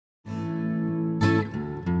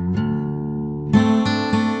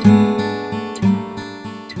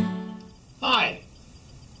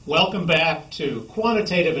Welcome back to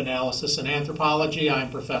Quantitative Analysis and Anthropology.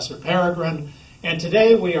 I'm Professor Peregrine, and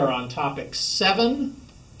today we are on topic 7,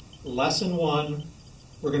 lesson 1.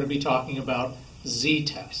 We're going to be talking about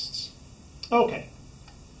z-tests. Okay.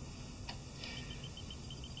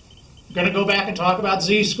 I'm going to go back and talk about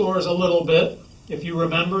z-scores a little bit. If you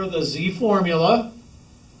remember the z-formula,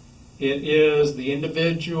 it is the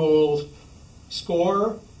individual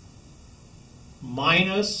score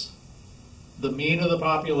minus the mean of the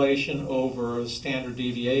population over standard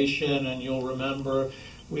deviation. And you'll remember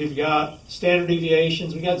we've got standard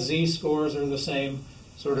deviations, we've got z-scores are the same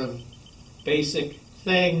sort of basic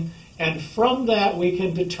thing. And from that we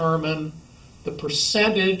can determine the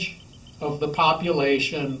percentage of the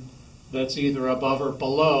population that's either above or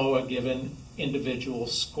below a given individual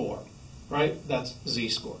score, right? That's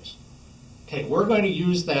z-scores. Okay, we're going to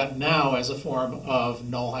use that now as a form of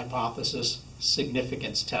null hypothesis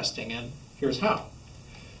significance testing, and here's how.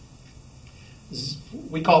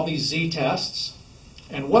 We call these z-tests,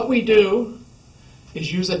 and what we do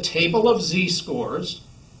is use a table of z-scores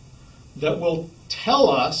that will tell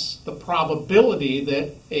us the probability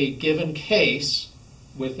that a given case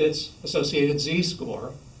with its associated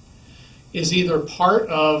z-score is either part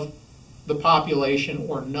of the population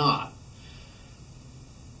or not.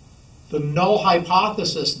 The null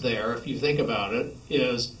hypothesis there, if you think about it,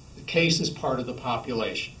 is the case is part of the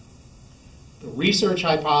population. The research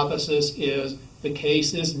hypothesis is the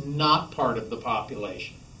case is not part of the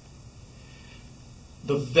population.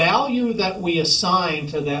 The value that we assign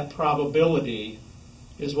to that probability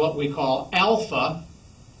is what we call alpha,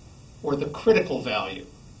 or the critical value.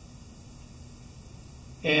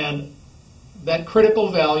 And that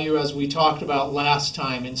critical value, as we talked about last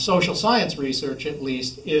time, in social science research at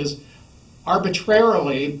least, is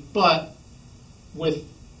arbitrarily, but with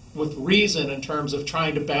reason in terms of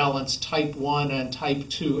trying to balance type 1 and type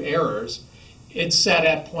 2 errors, it's set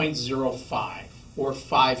at 0.05 or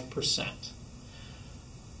 5%.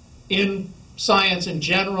 In science in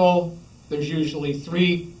general, there's usually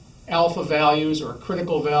 3 alpha values or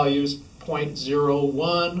critical values: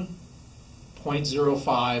 0.01,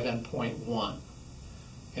 0.05, and 0.1.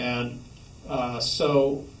 And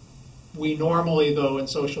so we normally, though, in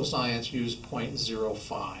social science use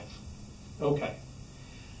 0.05. Okay.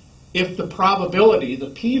 If the probability,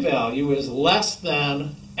 the p-value, is less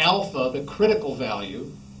than alpha, the critical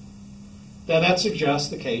value, then that suggests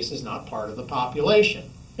the case is not part of the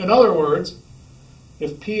population. In other words,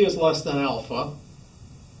 if p is less than alpha,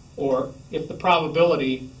 or if the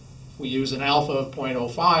probability, we use an alpha of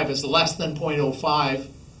 0.05, is less than 0.05,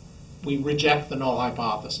 we reject the null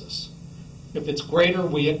hypothesis. If it's greater,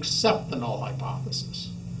 we accept the null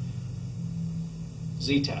hypothesis.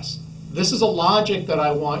 Z-test. This is a logic that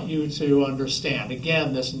I want you to understand.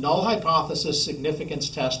 Again, this null hypothesis significance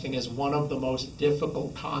testing is one of the most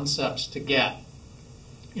difficult concepts to get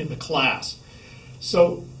in the class.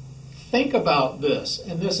 So think about this,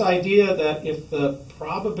 and this idea that if the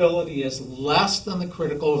probability is less than the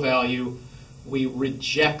critical value, we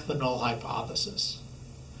reject the null hypothesis.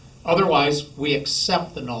 Otherwise, we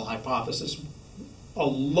accept the null hypothesis. A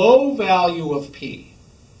low value of p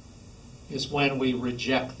is when we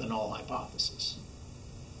reject the null hypothesis.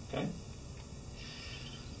 Okay?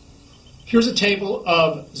 Here's a table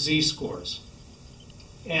of z-scores.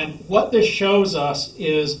 And what this shows us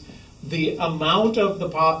is the amount of the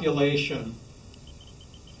population,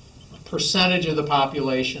 percentage of the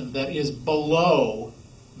population that is below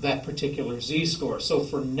that particular z-score. So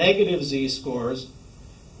for negative z-scores,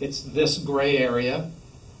 it's this gray area.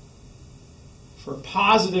 For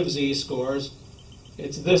positive z-scores,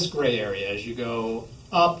 it's this gray area. As you go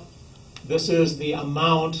up, this is the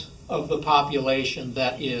amount of the population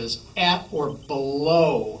that is at or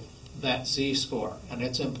below that z-score. And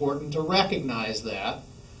it's important to recognize that,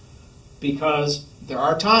 because there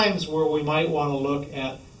are times where we might want to look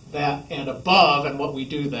at that and above, and what we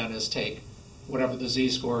do then is take whatever the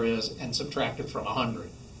z-score is and subtract it from 100.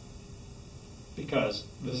 Because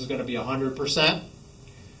this is going to be 100%.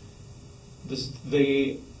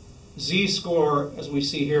 The z-score, as we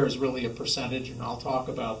see here, is really a percentage, and I'll talk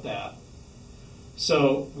about that.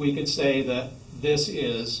 So we could say that this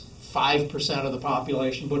is 5% of the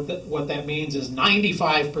population, but what that means is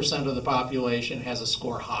 95% of the population has a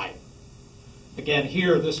score higher. Again,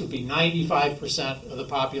 here this would be 95% of the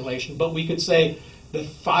population, but we could say that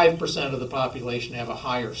 5% of the population have a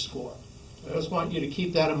higher score. I just want you to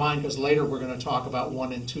keep that in mind, because later we're going to talk about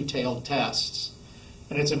 1- and 2-tailed tests,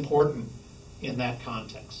 and it's important in that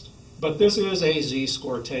context. But this is a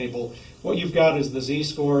z-score table. What you've got is the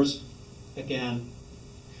z-scores, again,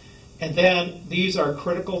 and then these are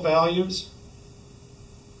critical values.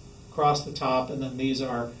 across the top, and then these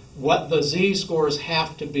are what the z-scores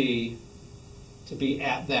have to be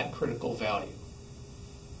at that critical value.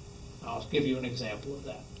 I'll give you an example of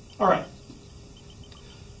that. All right.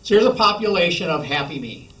 So here's a population of happy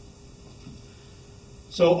me.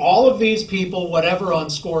 So all of these people, whatever on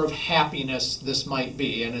score of happiness this might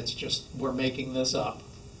be, and it's just, we're making this up,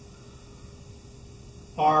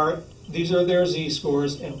 these are their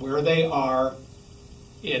z-scores and where they are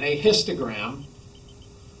in a histogram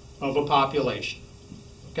of a population.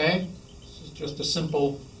 Okay? This is just a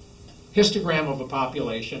simple histogram of a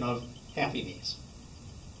population of happy me's.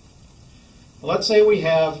 Let's say we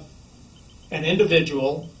have an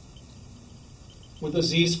individual with a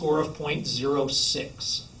z-score of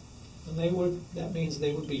 0.06. And that means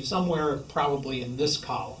they would be somewhere probably in this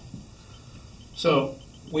column. So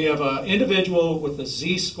we have an individual with a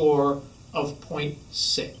z-score of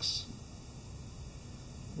 0.6.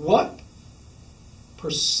 What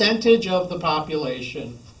percentage of the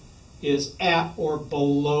population is at or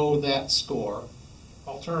below that score?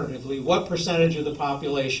 Alternatively, what percentage of the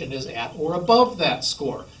population is at or above that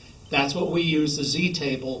score? That's what we use the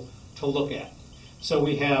z-table to look at. So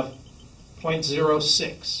we have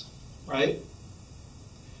 0.06, right?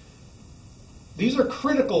 These are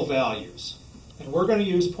critical values, and we're going to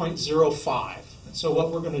use 0.05. And so what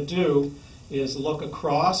we're going to do is look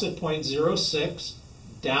across at 0.06,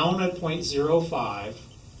 down at 0.05,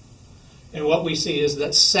 and what we see is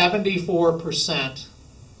that 74%,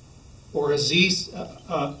 or a z-score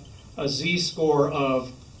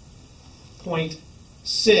of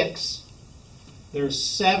 0.6, there's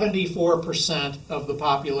 74% of the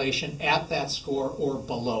population at that score or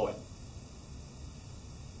below it.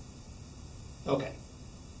 Okay.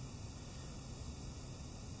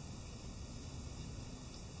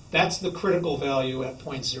 That's the critical value at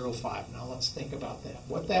 0.05. Now let's think about that.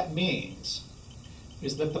 What that means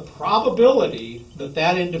is that the probability that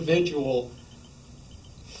that individual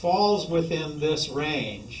falls within this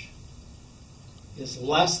range is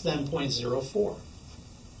less than 0.04.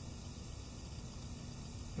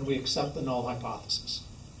 And we accept the null hypothesis.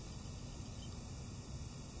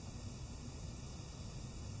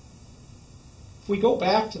 If we go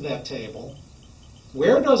back to that table,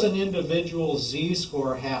 where does an individual's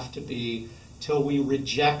z-score have to be till we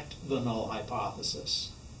reject the null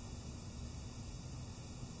hypothesis?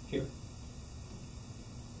 Here.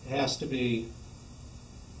 It has to be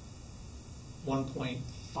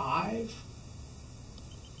 1.5,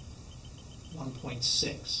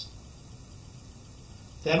 1.6.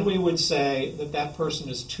 Then we would say that that person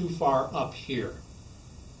is too far up here.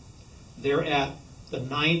 They're at the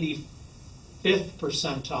 95th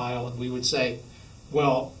percentile, and we would say,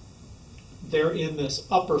 well, they're in this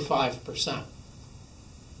upper 5%.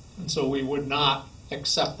 And so we would not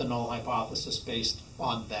accept the null hypothesis based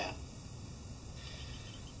on that.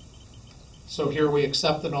 So here we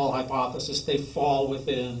accept the null hypothesis. They fall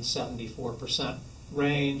within 74%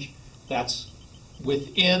 range. That's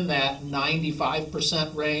within that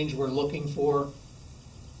 95% range we're looking for,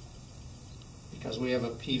 because we have a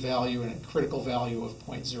p-value and a critical value of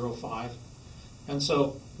 0.05. And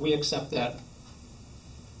so we accept that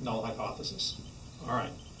null hypothesis. All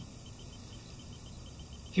right.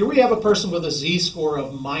 Here we have a person with a z-score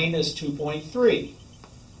of -2.3.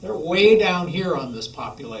 They're way down here on this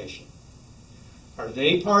population. Are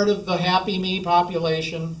they part of the happy me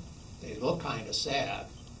population? They look kind of sad.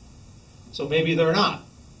 So maybe they're not.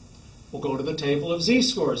 We'll go to the table of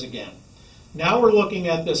z-scores again. Now we're looking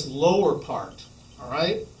at this lower part, all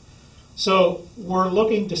right? So we're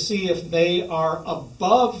looking to see if they are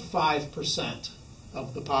above 5%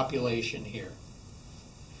 of the population here.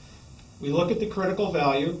 We look at the critical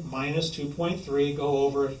value, -2.3, go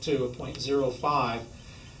over to 0.05.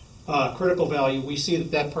 Critical value, we see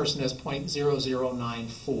that that person has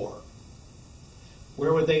 0.0094.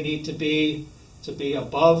 Where would they need to be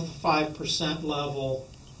above the 5% level?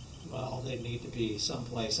 Well, they need to be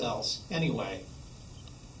someplace else. Anyway,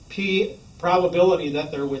 probability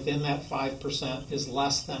that they're within that 5% is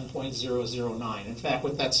less than 0.009. In fact,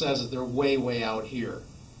 what that says is they're way, way out here.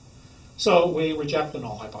 So we reject the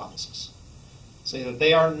null hypothesis. Say that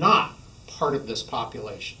they are not part of this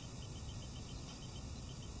population.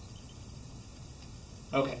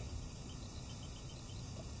 Okay.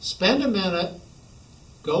 Spend a minute,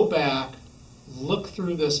 go back, look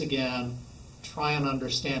through this again, try and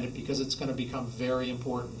understand it, because it's going to become very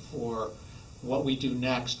important for what we do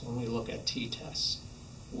next when we look at t-tests.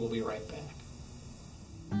 We'll be right back.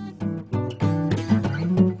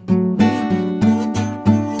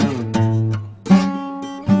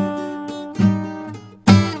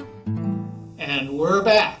 And we're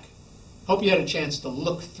back. hope you had a chance to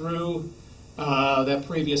look through that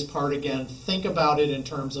previous part again. Think about it in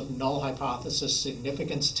terms of null hypothesis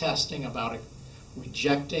significance testing, about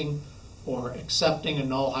rejecting or accepting a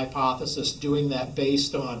null hypothesis, doing that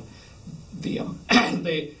based on the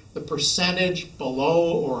percentage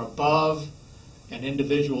below or above an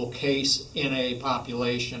individual case in a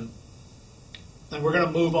population. And we're going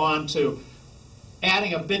to move on to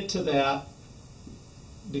adding a bit to that,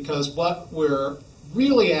 because what we're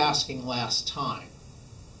really asking last time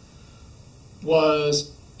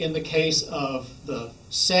was, in the case of the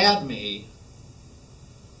sad me,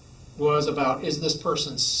 was about, is this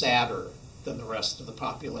person sadder than the rest of the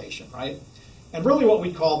population, right? And really what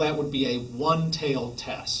we call that would be a one-tailed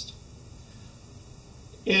test.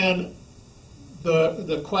 In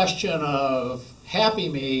the question of happy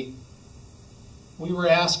me, we were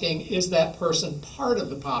asking, is that person part of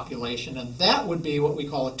the population? And that would be what we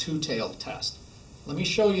call a two-tailed test. Let me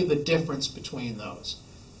show you the difference between those.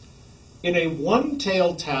 In a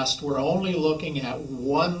one-tailed test, we're only looking at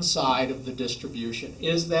one side of the distribution.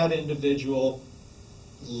 Is that individual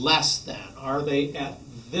less than? Are they at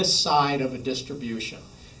this side of a distribution?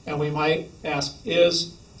 And we might ask,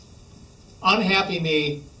 is unhappy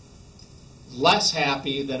me less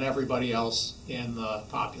happy than everybody else in the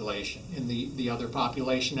population, in the other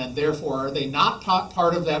population, and therefore are they not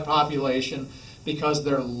part of that population because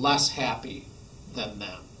they're less happy than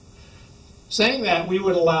them? Saying that, we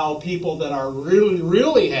would allow people that are really,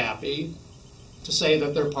 really happy to say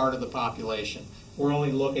that they're part of the population. We're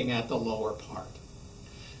only looking at the lower part.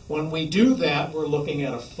 When we do that, we're looking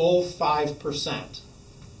at a full 5%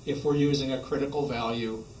 if we're using a critical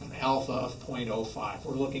value, an alpha of 0.05.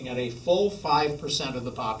 We're looking at a full 5% of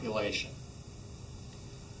the population.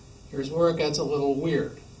 Here's where it gets a little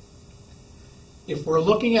weird. If we're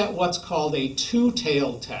looking at what's called a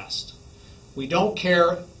two-tailed test, we don't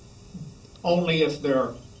care only if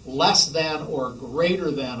they're less than or greater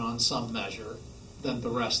than on some measure than the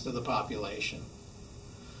rest of the population.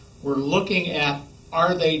 We're looking at,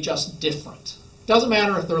 are they just different? Doesn't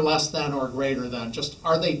matter if they're less than or greater than, just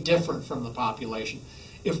are they different from the population?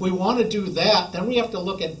 If we want to do that, then we have to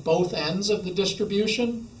look at both ends of the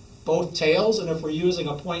distribution, both tails, and if we're using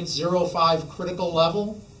a 0.05 critical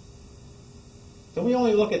level, then we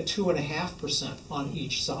only look at 2.5% on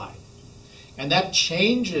each side. And that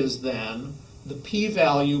changes then the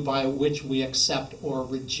p-value by which we accept or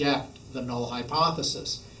reject the null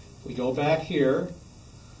hypothesis. If we go back here,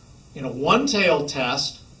 in a one-tailed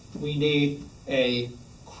test, we need a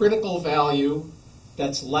critical value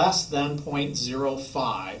that's less than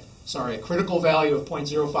 0.05. Sorry, a critical value of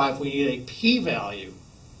 0.05. We need a p-value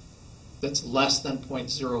that's less than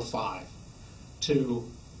 0.05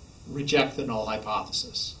 to reject the null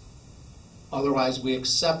hypothesis. Otherwise, we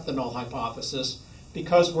accept the null hypothesis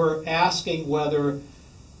because we're asking whether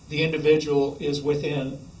the individual is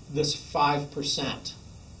within this 5%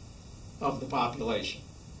 of the population,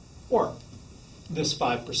 or this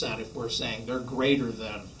 5% if we're saying they're greater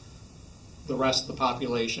than the rest of the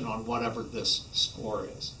population on whatever this score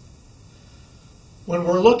is. When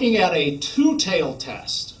we're looking at a two-tailed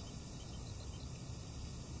test,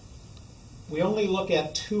 we only look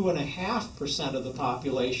at 2.5% of the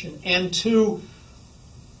population, and to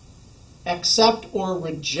accept or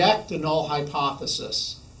reject a null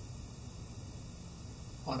hypothesis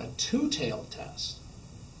on a two-tailed test,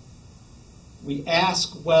 we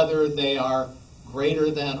ask whether they are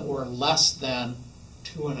greater than or less than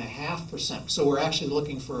 2.5%. So we're actually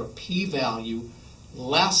looking for a p-value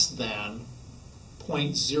less than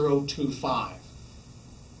 0.025.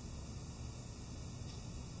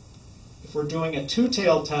 If we're doing a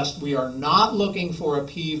two-tailed test, we are not looking for a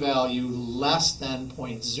p-value less than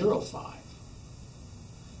 0.05.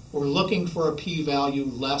 We're looking for a p-value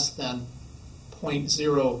less than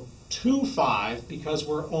 0.025 because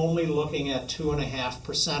we're only looking at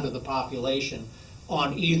 2.5% of the population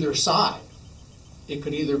on either side. It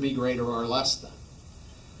could either be greater or less than.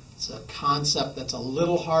 It's a concept that's a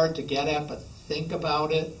little hard to get at, but think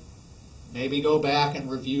about it. Maybe go back and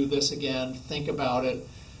review this again. Think about it.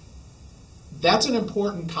 That's an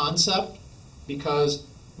important concept because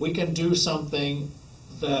we can do something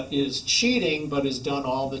that is cheating but is done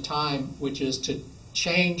all the time, which is to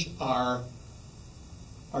change our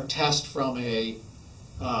test from a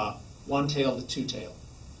one-tail to two-tail.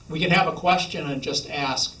 We can have a question and just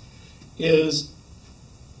ask, is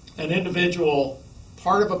an individual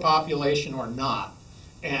part of a population or not?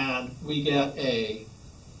 And we get a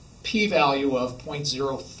p-value of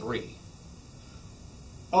 0.03.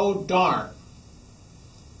 Oh, darn.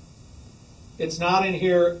 It's not in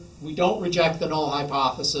here. We don't reject the null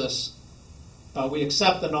hypothesis. we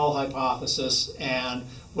accept the null hypothesis, and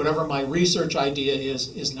whatever my research idea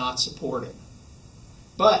is not supported.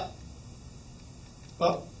 But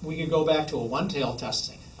we could go back to a one-tailed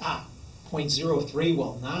testing. 0.03,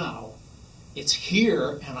 well now it's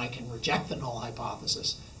here and I can reject the null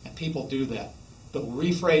hypothesis. And people do that. They'll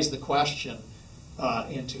rephrase the question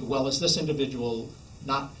into, well, is this individual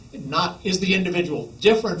is the individual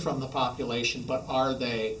different from the population, but are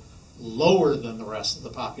they lower than the rest of the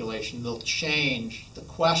population? They'll change the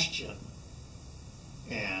question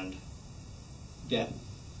and get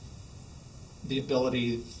the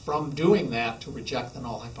ability from doing that to reject the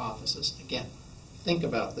null hypothesis. Again, think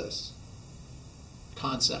about this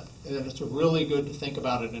concept. And it's really good to think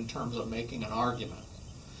about it in terms of making an argument.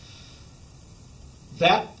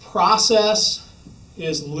 That process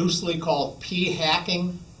is loosely called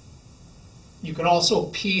p-hacking. You can also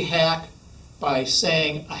p-hack by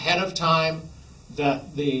saying ahead of time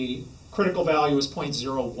that the critical value is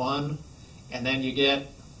 0.01, and then you get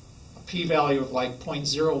a p-value of like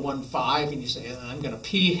 0.015, and you say, I'm going to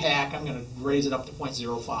p-hack, I'm going to raise it up to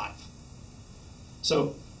 0.05.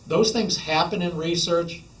 So those things happen in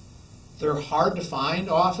research. They're hard to find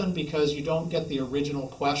often because you don't get the original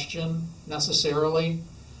question necessarily.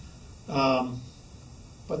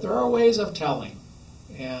 But there are ways of telling.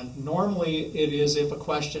 And normally it is if a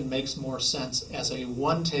question makes more sense as a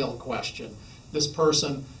one-tailed question. This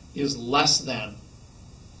person is less than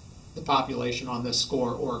the population on this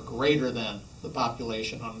score or greater than the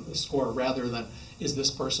population on this score, rather than is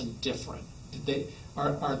this person different?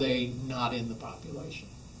 Are they not in the population?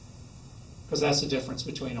 Because that's the difference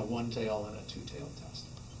between a one-tailed and a two-tailed test.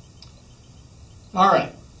 All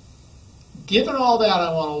right. Given all that,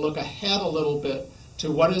 I want to look ahead a little bit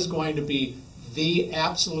to what is going to be the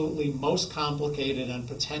absolutely most complicated and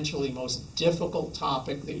potentially most difficult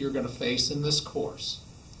topic that you're going to face in this course.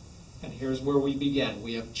 And here's where we begin.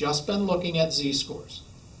 We have just been looking at z-scores,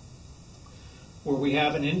 where we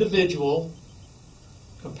have an individual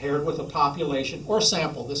compared with a population or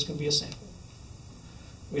sample. This can be a sample.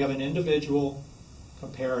 We have an individual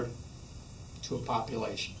compared to a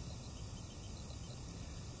population.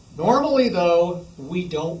 Normally, though, we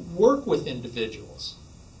don't work with individuals.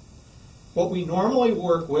 What we normally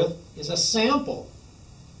work with is a sample.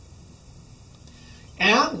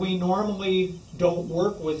 And we normally don't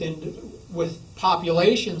work with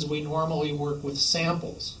populations, we normally work with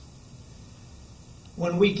samples.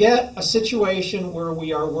 When we get a situation where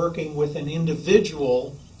we are working with an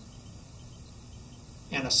individual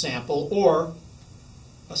and a sample, or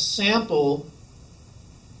a sample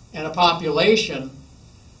and a population,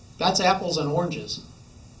 that's apples and oranges.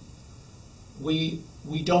 We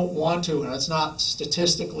don't want to, and it's not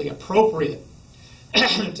statistically appropriate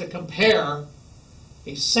to compare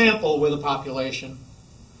a sample with a population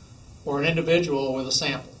or an individual with a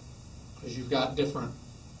sample, because you've got different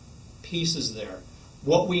pieces there.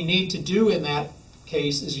 What we need to do in that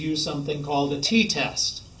case is use something called a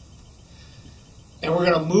t-test. And we're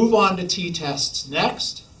going to move on to t-tests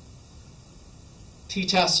next.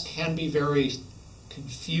 T-tests can be very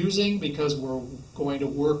confusing because we're going to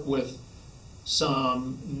work with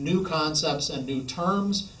some new concepts and new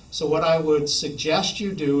terms. So what I would suggest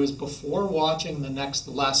you do is before watching the next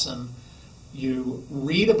lesson, you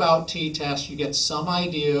read about t-tests, you get some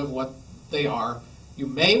idea of what they are. You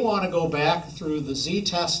may want to go back through the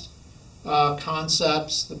z-test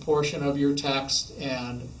concepts, the portion of your text,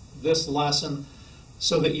 and this lesson,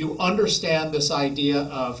 so that you understand this idea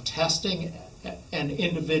of testing an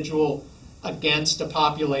individual against a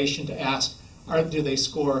population to ask, do they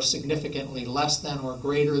score significantly less than or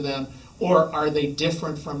greater than, or are they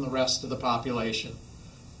different from the rest of the population,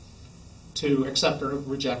 to accept or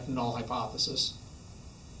reject the null hypothesis.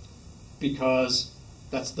 Because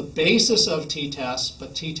that's the basis of t-tests,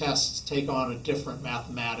 but t-tests take on a different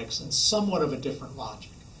mathematics and somewhat of a different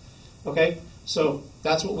logic. Okay, so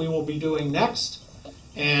that's what we will be doing next,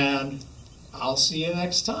 and I'll see you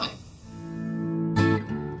next time.